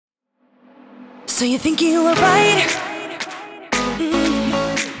So you think you were right?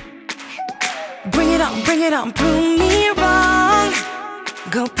 Bring it on, prove me wrong.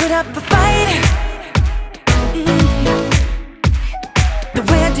 Go put up a fight. The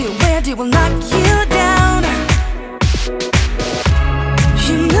way I do will knock you down.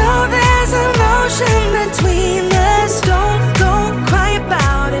 You know there's an ocean between us. Don't go cry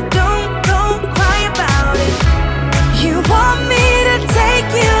about it. Don't go cry about it. You want me to take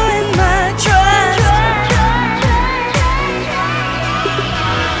you in my trust.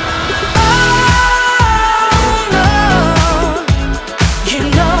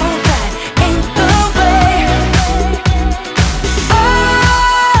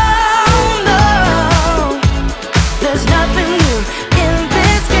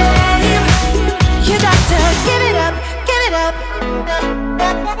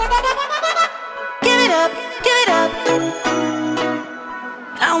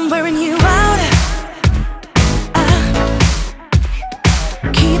 I'm wearing you out.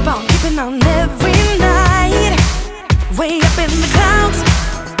 Keep on keeping on every night. Way up in the clouds.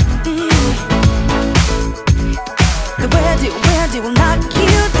 The way I do will knock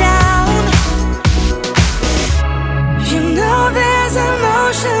you down. You know there's an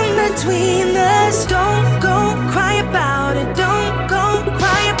ocean between us. Don't go cry about it. Don't go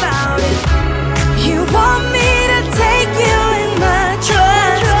cry about it. You want me to take you in my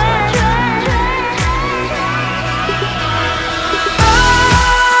trust.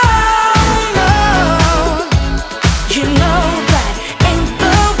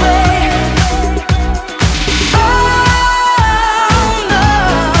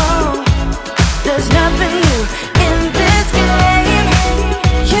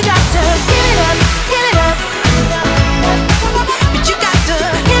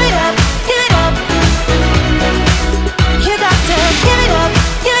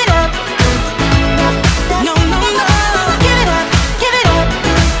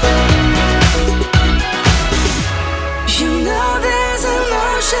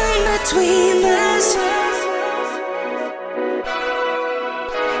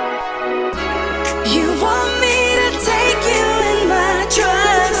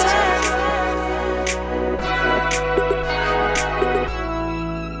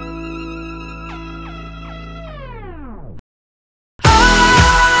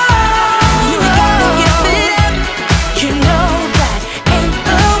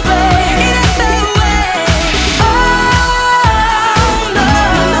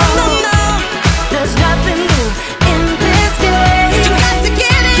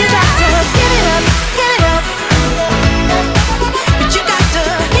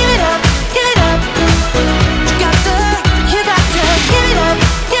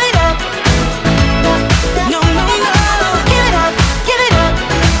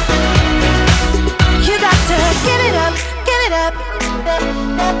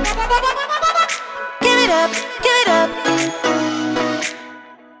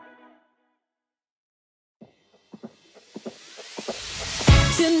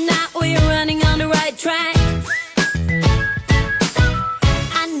 Tonight we're running on the right track.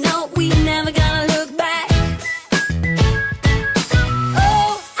 I know we never gonna look back.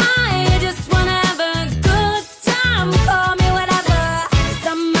 Oh, I just wanna have a good time. Call me whatever, 'cause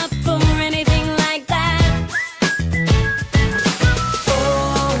I'm up for anything like that.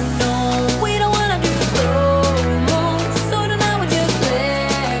 Oh no, we don't wanna do slow-mo, so tonight we just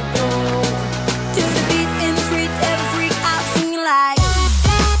let go. To the beat in the streets, every freak out singing like.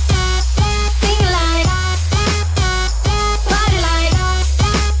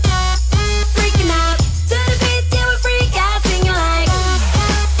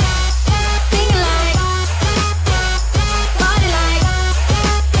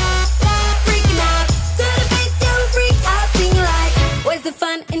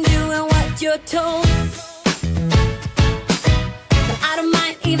 You're told, but I don't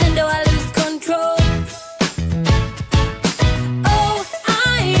mind even though I lose control. Oh,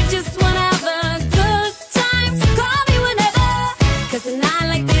 I just wanna have a good time, so call me whenever, 'cause a night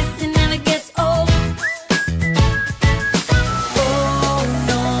like this, it never gets old. Oh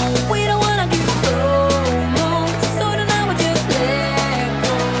no, we don't wanna do slow-mo, so tonight we just let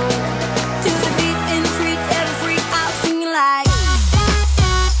go. To the beat in the streets, every freak out singing like.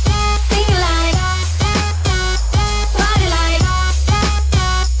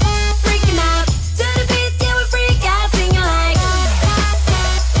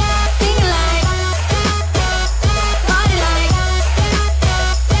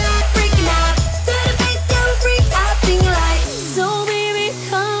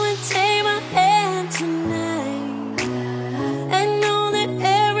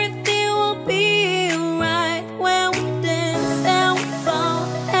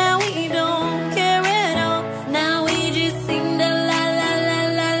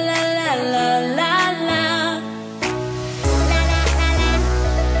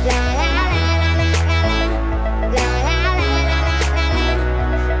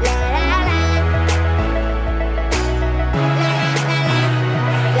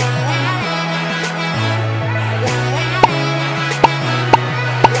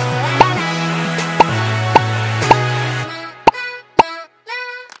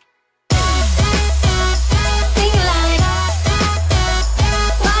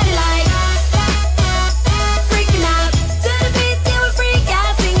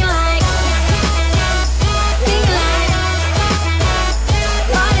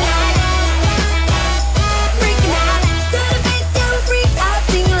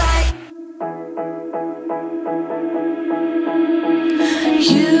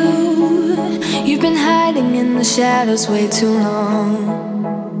 been hiding in the shadows way too long.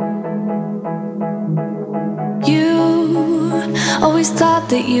 You always thought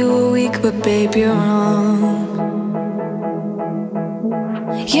that you were weak, but babe, you're wrong.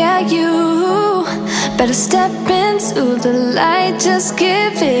 Yeah, you better step into the light, just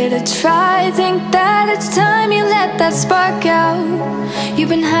give it a try. Think that it's time you let that spark out. You've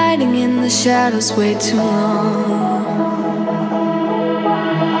been hiding in the shadows way too long.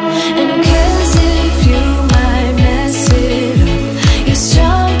 And who cares if you might mess it up? You're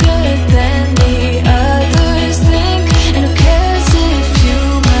stronger than the others think. And who cares if you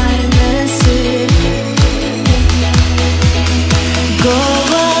might mess it up? Go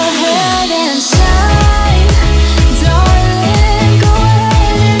ahead and shine, darling, go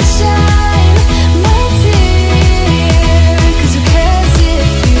ahead and shine, my dear. 'Cause who cares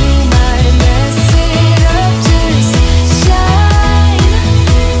if you might mess it up? Just shine.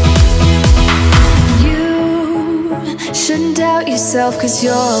 You shouldn't doubt yourself, 'cause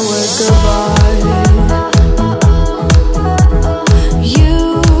you're a work of art. You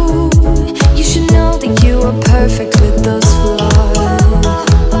should know that you are perfect with those flaws.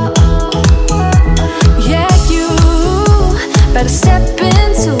 Yeah, you better step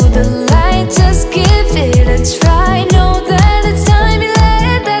into the light, just give it a try. Know that it's time you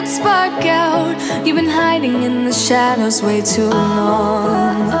let that spark out. You've been hiding in the shadows way too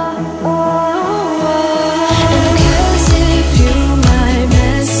long. And who cares if you might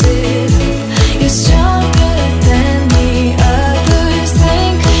mess it up? You're stronger than the others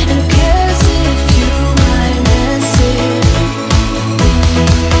think. And who cares if you might mess it up?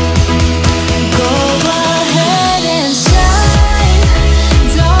 Go ahead and shine,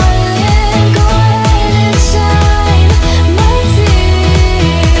 darling, go ahead and shine, my dear.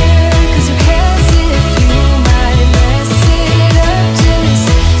 'Cause who cares if you might mess it up? Just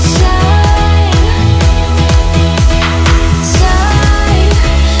shine, shine,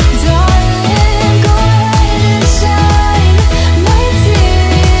 darling, go ahead and shine, my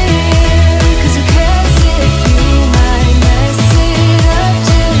dear. 'Cause who cares if you might mess it up?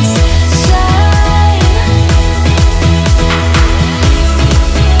 Just shine.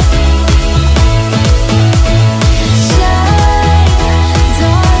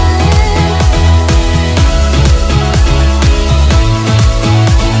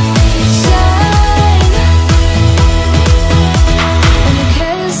 And who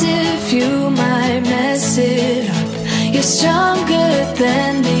cares if you might mess it up? You're stronger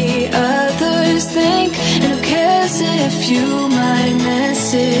than the others think. And who cares if you might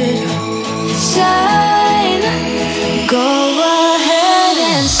mess it up? Shine, go ahead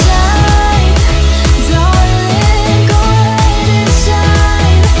and shine, darling, go ahead and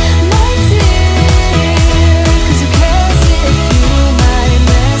shine, my dear. 'Cause who cares if you might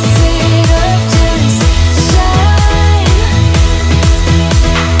mess it up? Just shine,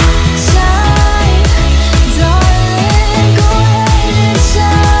 shine, darling, go ahead and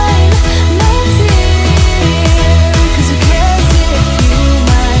shine, my dear. 'Cause who cares if you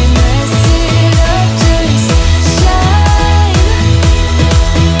might mess it up? Just shine.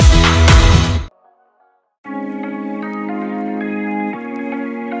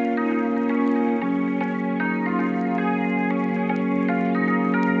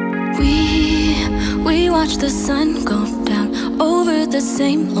 We watch the sun go down over the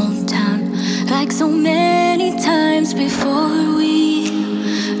same old town, like so many times before. We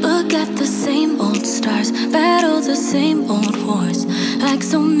look at the same old stars, battle the same old wars, like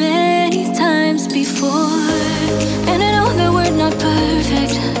so many times before. And I know that we're not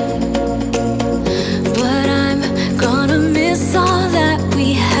perfect, but I'm gonna miss all that we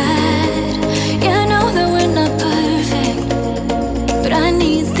had. Yeah, I know that we're not perfect, but I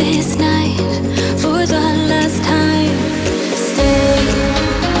need this night for the last time. Stay,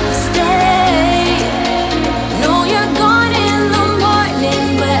 stay. Know you're gone in the morning,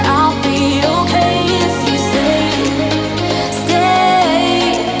 but I'll be okay if you stay.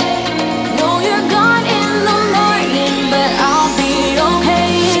 Stay. Know you're gone in the morning, but I'll be okay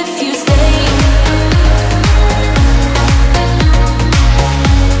if you stay.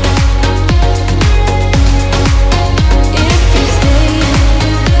 If you stay.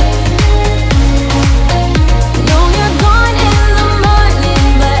 Know you're gone in the morning,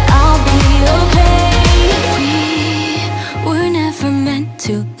 but I'll be okay. We were never meant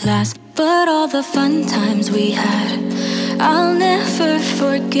to last, but all the fun times we had, I'll never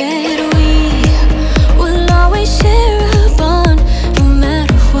forget. We will always share a bond, no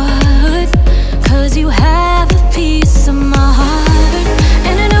matter what. 'Cause you have a piece of my heart.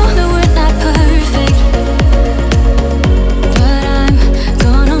 And I know that we're not perfect, but I'm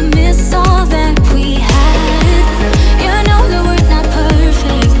gonna miss all that we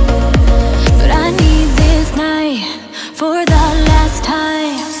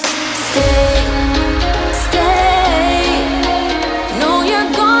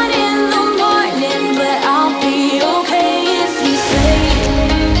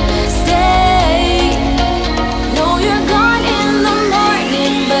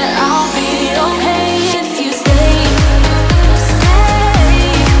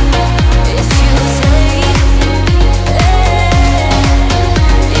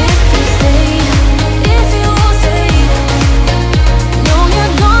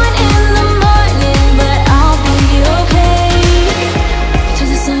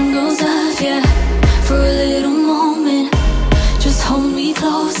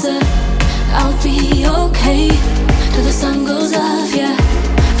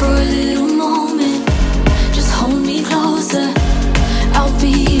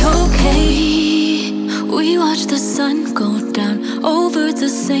watch the sun go down over the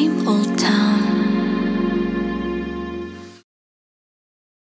same old town.